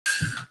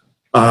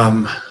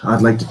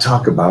I'd like to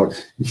talk about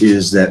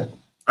is that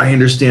I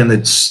understand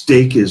that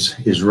steak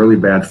is really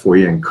bad for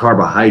you and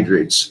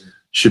carbohydrates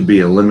should be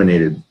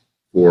eliminated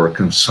for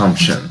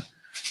consumption.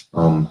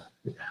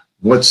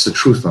 What's the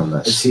truth on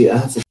this? See, I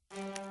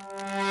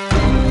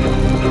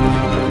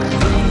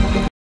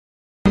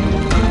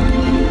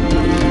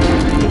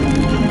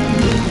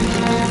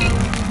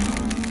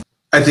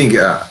think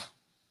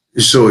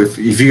so. If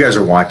you guys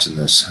are watching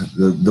this,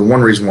 the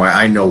one reason why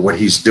I know what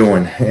he's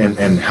doing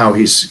and how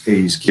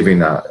he's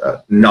giving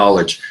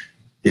knowledge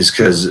is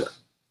because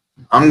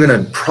I'm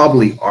going to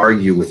probably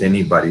argue with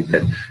anybody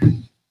that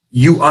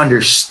you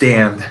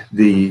understand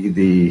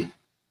the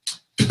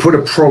to put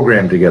a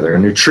program together, a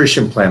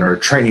nutrition plan or a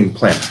training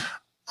plan.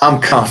 I'm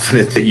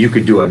confident that you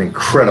could do an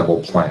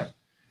incredible plan.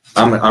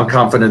 I'm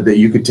confident that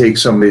you could take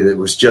somebody that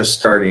was just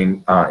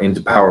starting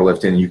into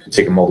powerlifting and you could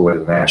take them all the way to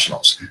the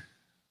nationals.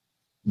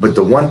 But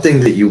the one thing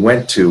that you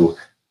went to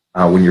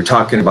when you're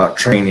talking about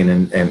training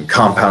and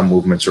compound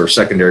movements or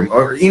secondary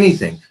or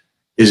anything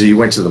is that you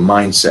went to the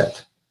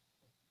mindset.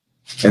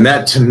 And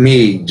that to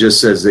me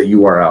just says that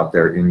you are out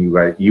there and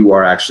you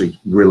are actually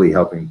really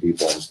helping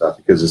people and stuff,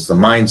 because it's the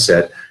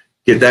mindset.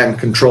 Get that in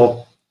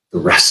control. The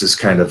rest is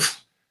kind of,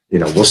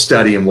 we'll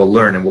study and we'll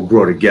learn and we'll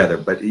grow together.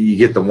 But you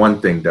get the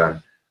one thing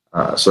done.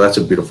 So that's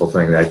a beautiful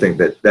thing. I think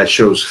that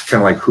shows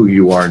kind of like who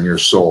you are in your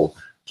soul.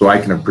 So I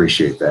can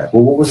appreciate that.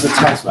 Well, what was the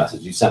text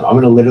message you sent me? I'm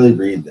going to literally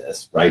read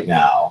this right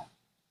now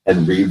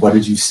and read. What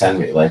did you send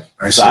me?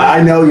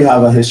 I know you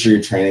have a history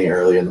of training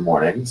early in the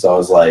morning. So I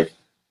was like,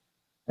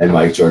 and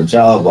Mike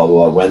Giorgello, blah, blah,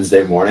 blah,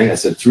 Wednesday morning. I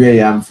said 3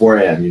 a.m., 4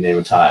 a.m., you name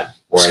a time.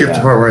 Skip the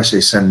part where I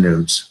say send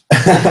nudes.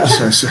 Skip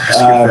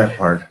that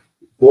part.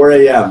 4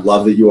 a.m.,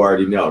 love that you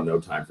already know. No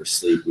time for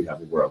sleep. We have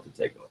the world to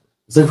take over.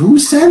 It's like, who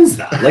sends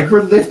that? Like,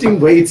 we're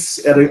lifting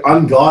weights at an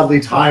ungodly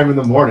time in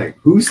the morning.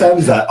 Who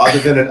sends that other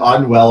than an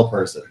unwell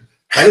person?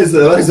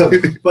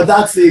 But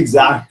that's the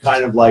exact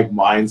kind of like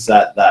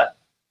mindset that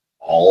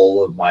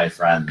all of my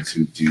friends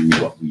who do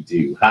what we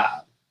do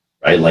have,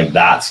 right? Like,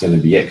 that's going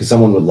to be it. Because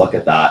someone would look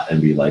at that and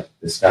be like,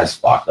 this guy's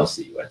fucked. I'll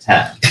see you at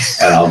 10.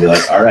 And I'll be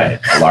like, all right,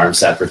 alarm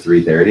set for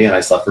 3:30. And I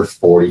slept for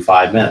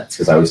 45 minutes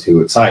because I was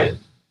too excited.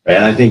 Right?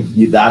 And I think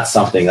that's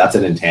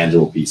an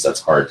intangible piece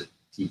that's hard to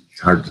teach.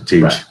 Hard to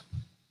teach. Right.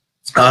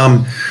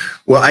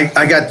 Well,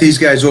 I got these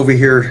guys over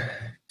here.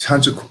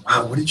 Tons of,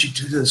 wow, what did you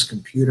do to this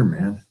computer,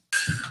 man?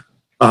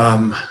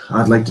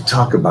 I'd like to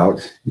talk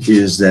about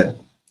is that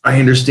I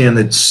understand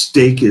that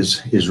steak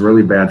is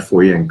really bad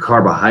for you and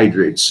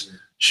carbohydrates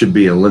should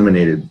be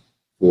eliminated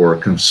for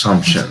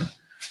consumption.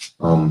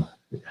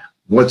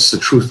 What's the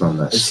truth on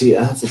this? See,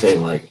 that's the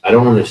thing. Like, I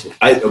don't understand.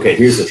 Okay,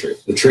 here's the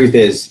truth. The truth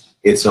is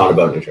it's not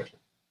about nutrition.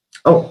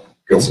 Oh,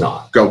 go. It's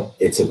not. Go.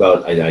 It's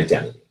about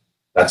identity.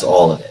 That's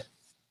all of it.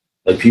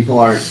 Like, people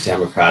aren't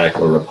Democratic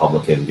or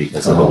Republican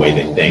because of the way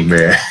they think.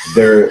 Man.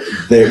 They're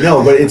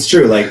no, but it's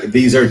true. Like,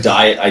 these are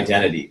diet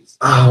identities.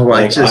 Oh,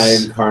 like,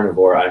 I'm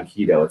carnivore, I'm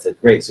keto. It's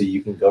like, great. So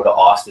you can go to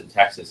Austin,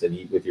 Texas, and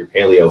eat with your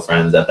paleo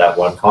friends at that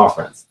one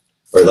conference.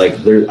 Or like,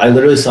 I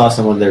literally saw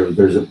someone there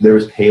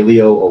was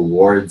paleo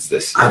awards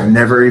this year. I've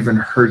never even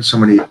heard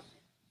somebody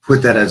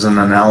put that as an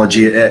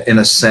analogy in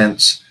a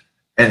sense.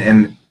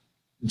 And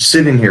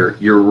sitting here,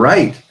 you're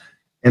right.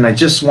 And I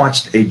just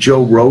watched a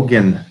Joe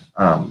Rogan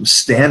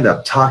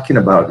stand-up talking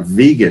about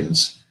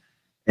vegans.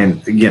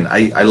 And again,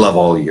 I love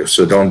all of you,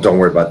 so don't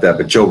worry about that.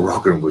 But Joe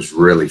Rogan was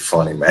really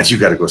funny, man. You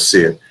got to go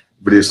see it.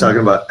 But he was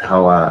talking about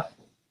how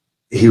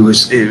it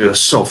was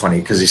so funny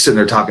because he's sitting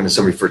there talking to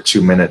somebody for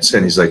 2 minutes,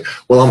 and he's like,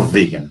 "Well, I'm a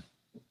vegan."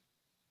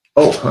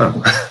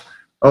 Oh,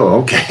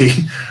 okay.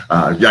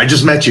 I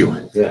just met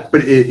you. Yeah.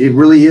 But it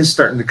really is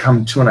starting to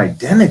come to an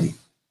identity.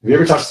 Have you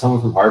ever talked to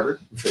someone from Harvard?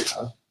 I'm sure you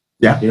have.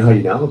 Yeah. You know how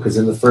you know? Because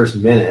in the first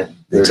minute,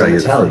 they tell you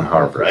from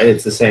Harvard, right?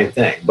 It's the same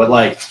thing. But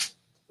like,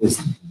 there's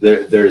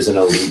an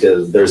elite,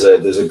 there's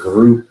a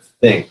group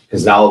thing,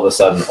 because now all of a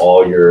sudden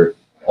all of your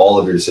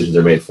decisions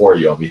are made for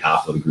you on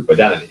behalf of the group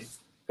identity.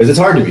 Because it's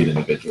hard to be an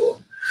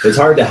individual. It's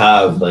hard to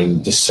have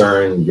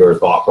discern your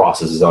thought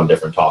processes on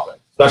different topics,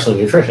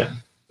 especially nutrition.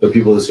 So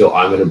people just go,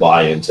 I'm going to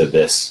buy into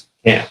this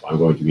camp. I'm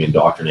going to be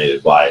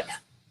indoctrinated by,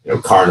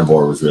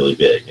 carnivore was really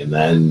big, and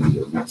then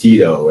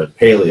keto and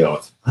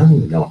paleo. I don't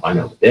even know if I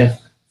know the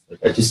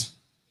difference.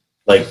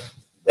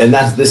 And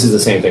this is the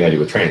same thing I do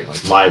with training.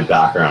 Like, my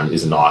background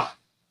is not,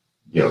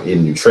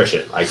 in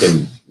nutrition. I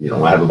can,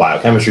 I have a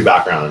biochemistry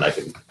background and I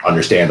can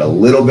understand a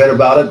little bit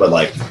about it, but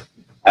like,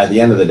 at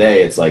the end of the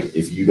day, it's like,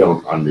 if you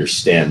don't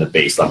understand the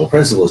base level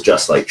principles,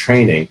 just like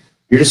training,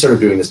 you're just sort of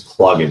doing this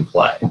plug and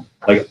play.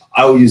 Like,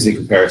 I will use the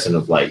comparison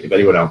of, like, if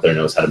anyone out there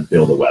knows how to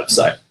build a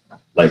website,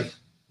 like,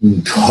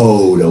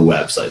 code a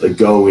website, like,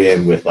 go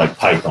in with like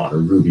Python or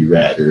Ruby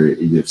Red or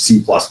C++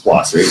 or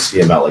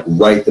HTML, like,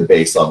 write the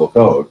base level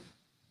code.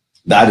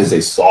 That is a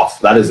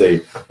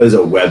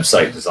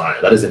website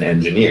designer. That is an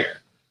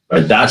engineer,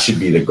 right? That should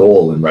be the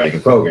goal in writing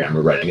a program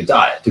or writing a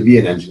diet, to be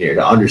an engineer,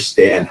 to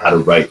understand how to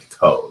write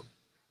code,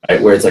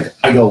 right? Where it's like,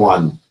 I go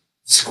on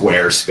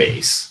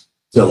Squarespace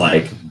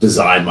to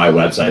design my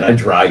website. I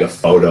drag a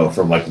photo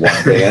from one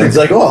thing and it's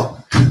like,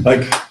 oh,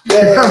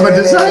 I'm a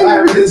designer.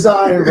 I'm a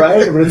designer,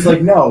 right? But it's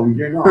like, no,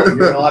 you're not.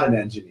 You're not an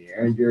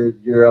engineer.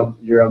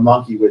 You're a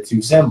monkey with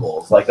two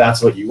symbols. Like,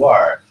 that's what you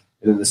are.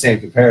 And in the same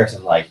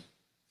comparison, like,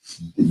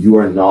 you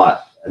are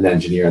not an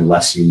engineer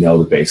unless you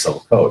know the base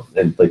level code.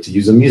 And like, to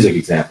use a music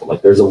example,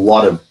 like, there's a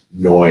lot of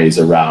noise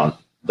around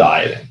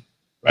dieting,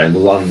 right? And a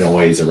lot of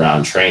noise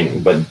around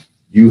training. But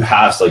you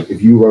have, like,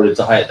 if you wrote a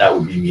diet, that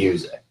would be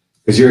music,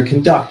 because you're a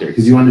conductor,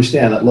 because you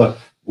understand that, look,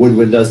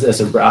 woodwind does this,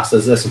 and brass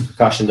does this, and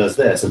percussion does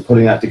this, and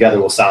putting that together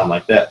will sound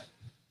like that.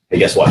 Hey,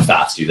 guess what?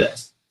 Fats do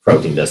this.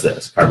 Protein does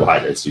this.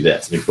 Carbohydrates do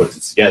this. And if you put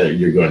it together,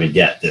 you're going to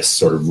get this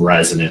sort of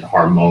resonant,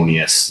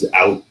 harmonious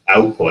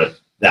output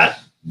that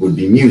would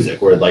be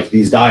music, where like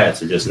these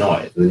diets are just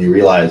noise. And then you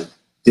realize,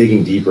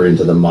 digging deeper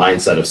into the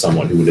mindset of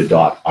someone who would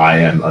adopt, I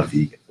am a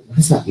vegan. What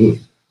does that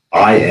mean?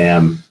 I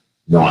am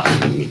not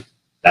eating meat.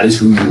 That is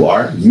who you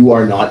are. You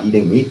are not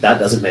eating meat. That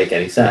doesn't make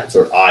any sense.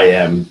 Or I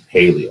am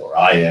paleo, or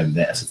I am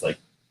this. It's like,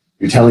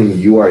 you're telling me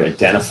you are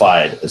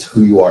identified as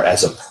who you are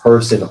as a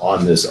person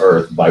on this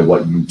earth by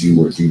what you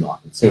do or do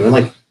not consume. And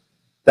like,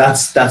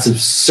 that's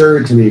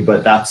absurd to me,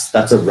 but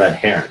that's a red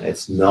herring.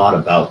 It's not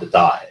about the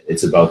diet.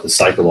 It's about the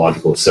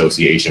psychological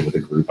association with a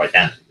group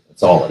identity.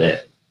 That's all it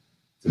is.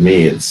 To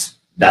me,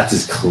 that's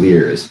as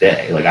clear as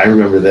day. Like, I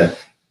remember the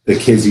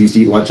kids who used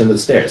to eat lunch under the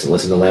stairs and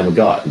listen to Lamb of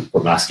God and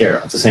put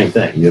mascara. It's the same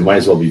thing. You might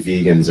as well be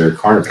vegans or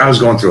carnivores. I was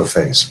going through a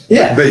phase.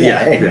 Yeah. But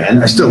yeah, hey,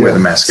 man, I still wear the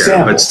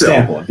mascara, but still.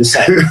 Sample. Just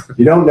saying.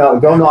 You don't know,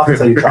 go knock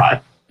until you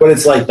try. But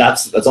it's like,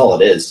 that's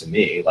all it is to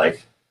me.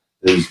 Like,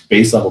 these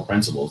base level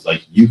principles,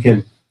 like,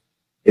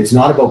 it's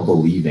not about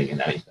believing in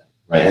anything,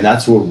 right? And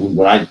that's what,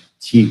 when I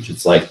teach,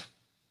 it's like,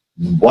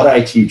 what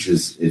I teach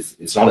is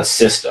it's not a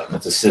system.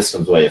 It's a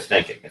system's way of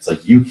thinking. It's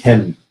like, you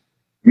can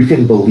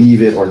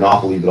believe it or not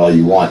believe it all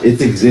you want.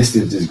 Its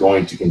existence is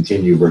going to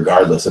continue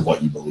regardless of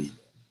what you believe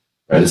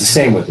in. Right? It's the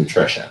same with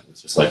nutrition.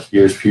 It's just like,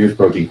 here's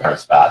protein,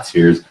 carbs, fats,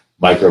 here's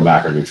micro,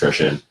 macro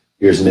nutrition,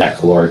 here's net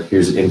caloric,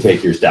 here's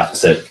intake, here's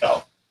deficit,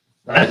 go.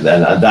 Right? And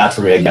that,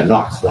 for me, again,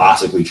 not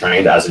classically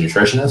trained as a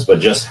nutritionist, but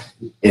just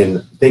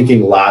in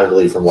thinking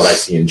laterally from what I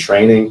see in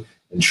training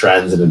and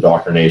trends and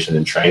indoctrination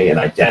and training and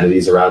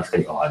identities around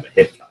training. Oh, I'm a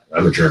HIIT guy, or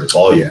I'm a German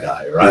volume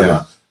guy, or I'm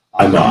a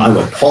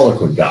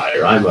Poliquin guy,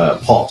 or I'm a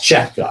Paul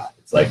Check guy.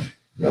 It's like,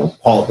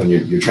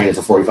 Poliquin, you're training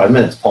for 45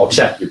 minutes. Paul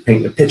Check, you're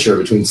painting a picture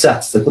between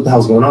sets. It's like, what the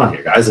hell's going on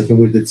here, guys? Like,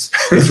 it's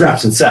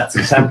reps and sets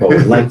and tempo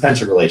and length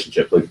tension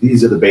relationship. Like,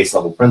 these are the base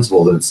level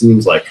principles. And it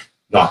seems like,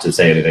 not to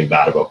say anything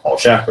bad about Paul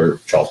Check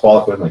or Charles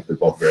Poliquin, like, they're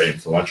both very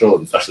influential,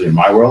 especially in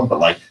my world. But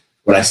like,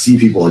 when I see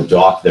people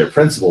adopt their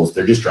principles,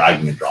 they're just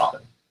dragging and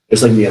dropping.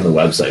 Just like me on the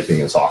website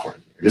being a software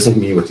engineer, just like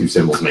me with two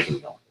symbols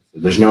making noise.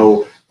 There's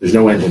no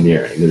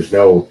engineering. There's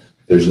no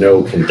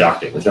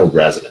conducting. There's no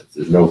resonance.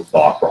 There's no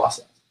thought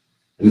process.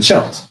 And it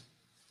shows.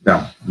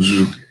 No,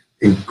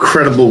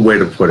 incredible way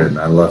to put it. And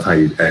I love how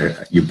you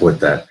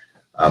put that.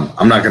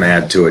 I'm not going to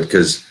add to it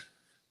because,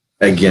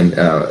 again,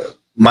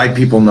 my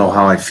people know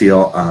how I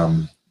feel.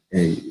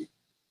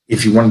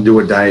 If you want to do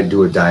a diet,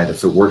 do a diet.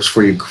 If it works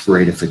for you,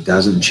 great. If it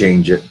doesn't,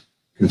 change it.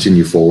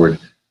 Continue forward.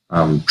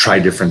 Try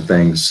different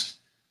things.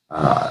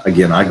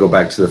 Again, I go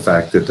back to the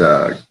fact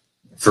that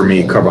for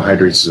me,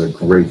 carbohydrates is a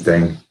great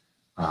thing.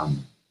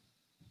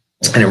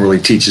 And it really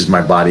teaches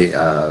my body,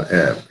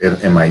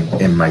 am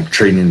I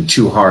training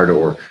too hard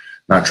or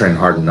not training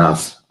hard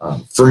enough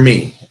for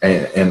me,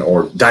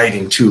 or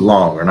dieting too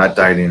long or not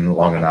dieting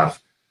long enough.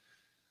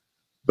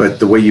 But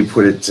the way you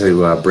put it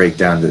to break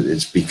down that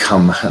it's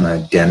become an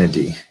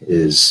identity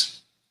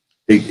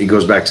it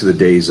goes back to the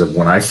days of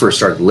when I first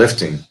started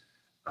lifting.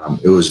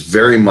 It was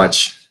very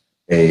much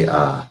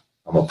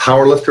I'm a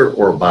power lifter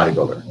or a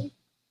bodybuilder.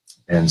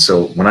 And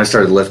so when I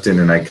started lifting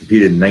and I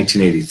competed in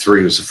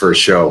 1983, it was the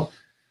first show.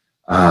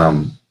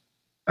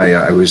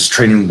 I was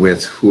training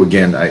with who,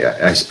 again,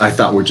 I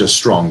thought were just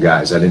strong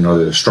guys. I didn't know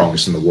they're the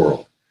strongest in the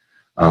world.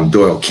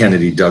 Doyle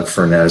Kennedy, Doug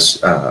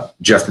Furness,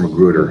 Jeff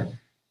Magruder.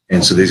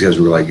 And so these guys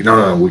were like,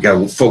 no, we got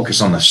to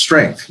focus on the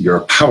strength. You're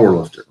a power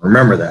lifter.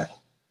 Remember that.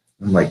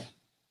 I'm like,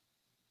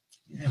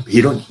 yeah, but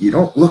you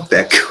don't look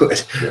that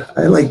good. Yeah.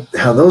 I like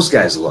how those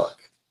guys look.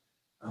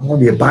 I want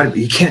to be a body, but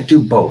you can't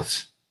do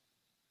both.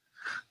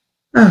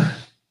 Yeah.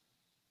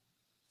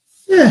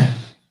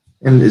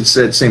 And it's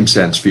that same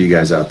sense for you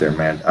guys out there,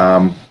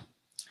 man.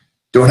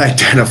 Don't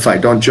identify,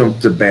 don't jump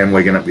the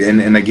bandwagon.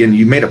 And again,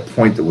 you made a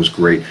point that was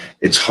great.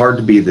 It's hard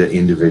to be the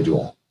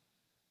individual.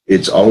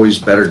 It's always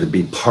better to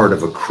be part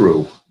of a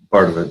crew,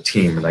 part of a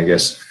team. And I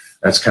guess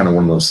that's kind of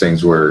one of those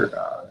things where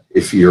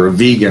if you're a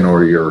vegan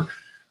or you're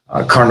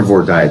a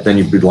carnivore diet, then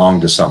you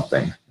belong to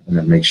something. And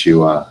it makes you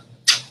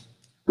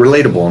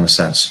relatable in a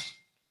sense.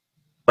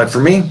 But for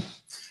me,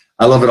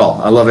 I love it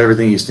all. I love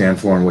everything you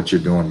stand for and what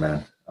you're doing,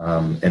 man.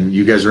 And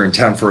you guys are in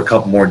town for a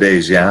couple more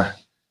days, yeah?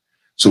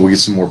 So we'll get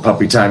some more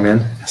puppy time in.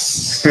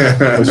 Yes.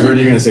 I was worried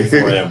you were going to say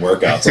 4 a.m.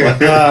 workouts. I'm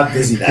like, I'm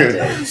busy that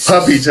day.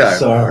 Puppy time.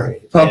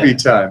 Sorry. Puppy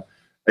time.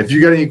 If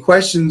you got any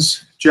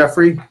questions,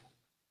 Jeffrey,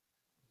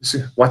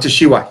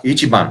 watashi wa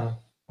ichiban.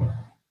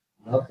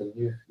 Nothing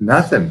here.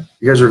 Nothing.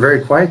 You guys are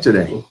very quiet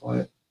today. A little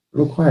quiet. A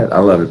little quiet. I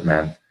love it,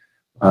 man.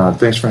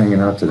 Thanks for hanging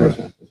out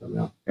today.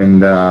 Yeah.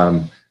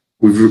 And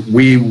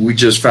we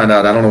just found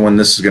out, I don't know when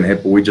this is going to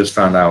hit, but we just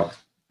found out,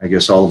 I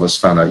guess all of us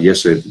found out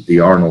yesterday, that the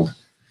Arnold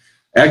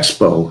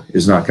Expo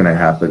is not going to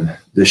happen.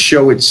 The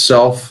show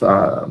itself,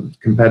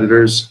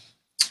 competitors,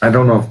 I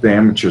don't know if the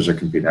amateurs are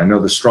competing. I know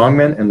the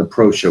strongman and the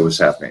pro show is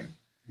happening.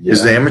 Yeah.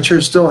 Is the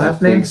amateur still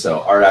happening? I think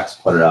so. RX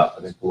put it up.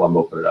 I think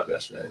Colombo put it up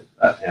yesterday.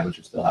 That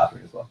amateur still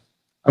happening as well.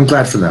 I'm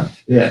glad for them.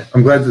 Yeah.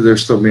 I'm glad that they're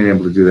still being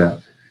able to do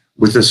that.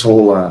 With this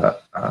whole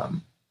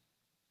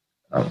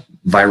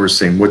virus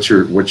thing, what's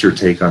your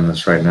take on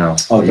this right now?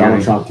 Oh,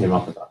 Donald Trump came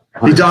up with that.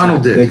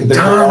 Donald did.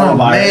 Donald,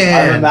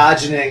 man. I'm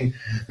imagining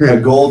a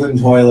golden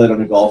toilet on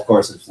a golf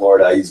course in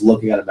Florida. He's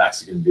looking at a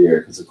Mexican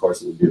beer because, of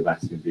course, it would be a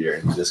Mexican beer,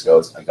 and he just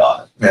goes, "I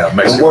got it." Yeah,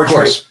 Mexican, of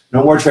course.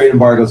 No more trade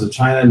embargoes with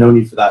China. No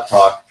need for that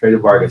talk. Trade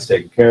embargo is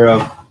taken care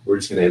of. We're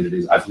just going to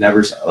introduce. I've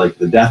never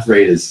the death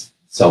rate is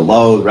so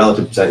low. The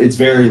relative percent. It's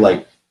very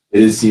it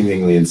is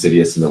seemingly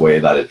insidious in the way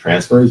that it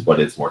transfers, but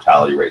its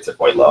mortality rates are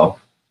quite low.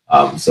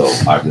 So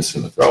I'm just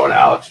going to throw in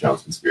Alex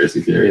Jones' conspiracy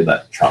theory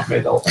that Trump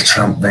made the whole thing.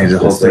 Trump made the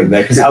whole thing.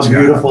 Because how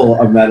beautiful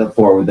a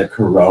metaphor would the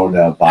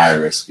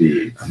coronavirus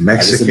be? Mexican.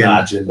 I just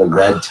imagine the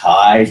red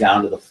tie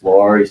down to the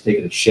floor. He's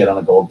taking a shit on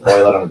a gold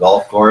toilet on a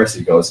golf course.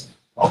 He goes,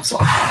 "Oh, so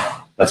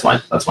that's my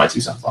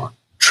 2 cents on it."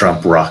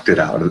 Trump knocked it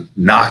out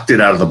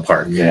of the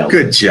park. Nailed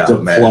Good it. job,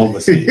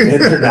 Diplomacy,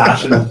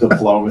 international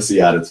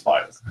diplomacy at its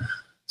finest.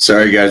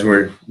 Sorry, guys,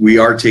 we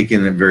are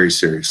taking it very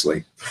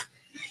seriously.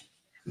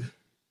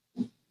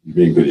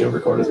 Being video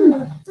recorded.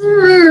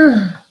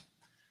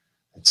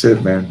 That's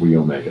it, man.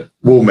 We'll make it.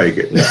 We'll make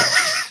it. Yeah.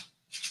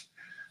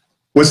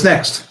 What's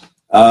next?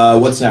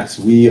 What's next?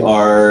 We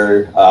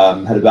are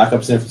headed back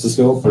up to San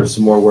Francisco for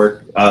some more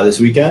work this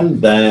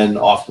weekend, then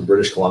off to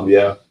British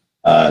Columbia,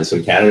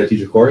 so Canada,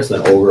 teach a course,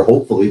 then over,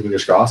 hopefully,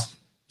 fingers crossed,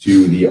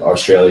 to the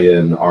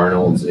Australian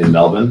Arnold's in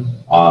Melbourne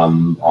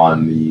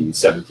on the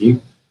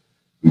 17th.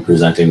 We're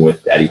presenting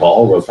with Eddie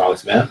Hall, World's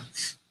Strongest Man,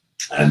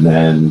 and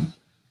then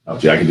I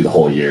can do the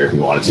whole year if you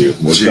wanted to.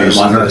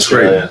 That's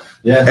great.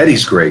 Yeah,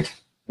 Eddie's great.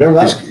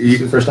 Remember that? He's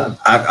the first time.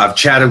 I've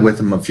chatted with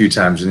him a few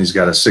times, and he's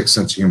got a sixth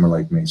sense of humor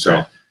like me.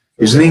 So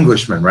he's an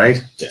Englishman,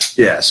 right? Yeah.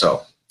 Yeah.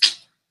 So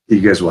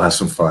you guys will have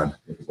some fun.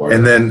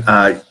 And then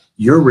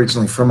you're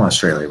originally from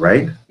Australia,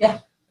 right? Yeah.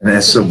 And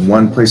that's the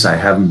one place I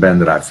haven't been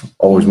that I've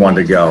always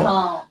wanted to go.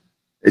 Oh.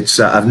 It's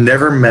I've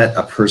never met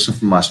a person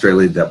from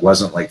Australia that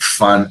wasn't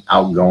fun,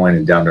 outgoing,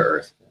 and down to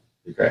earth.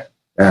 You're great.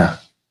 Yeah.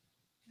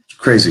 It's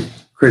crazy.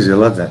 Crazy. I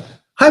love that.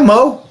 Hi,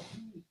 Mo.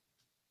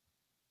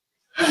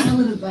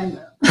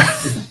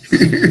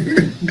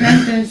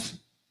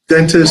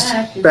 Dentist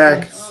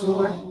back.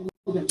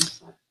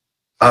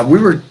 We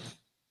were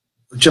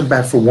jump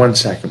back for 1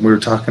 second. We were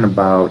talking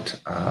about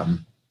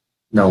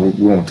no, we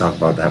won't talk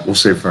about that. We'll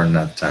save for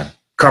another time.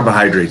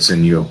 Carbohydrates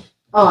in you.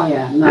 Oh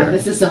yeah, no,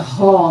 this is a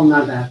whole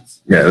nother.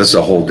 Yeah, this is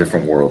a whole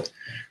different world.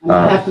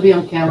 I have to be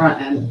on camera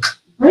and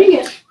bring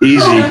it.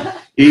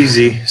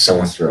 Easy.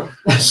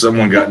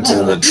 Someone got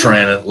into the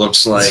train, it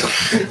looks like.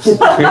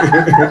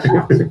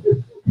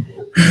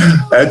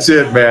 That's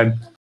it, man.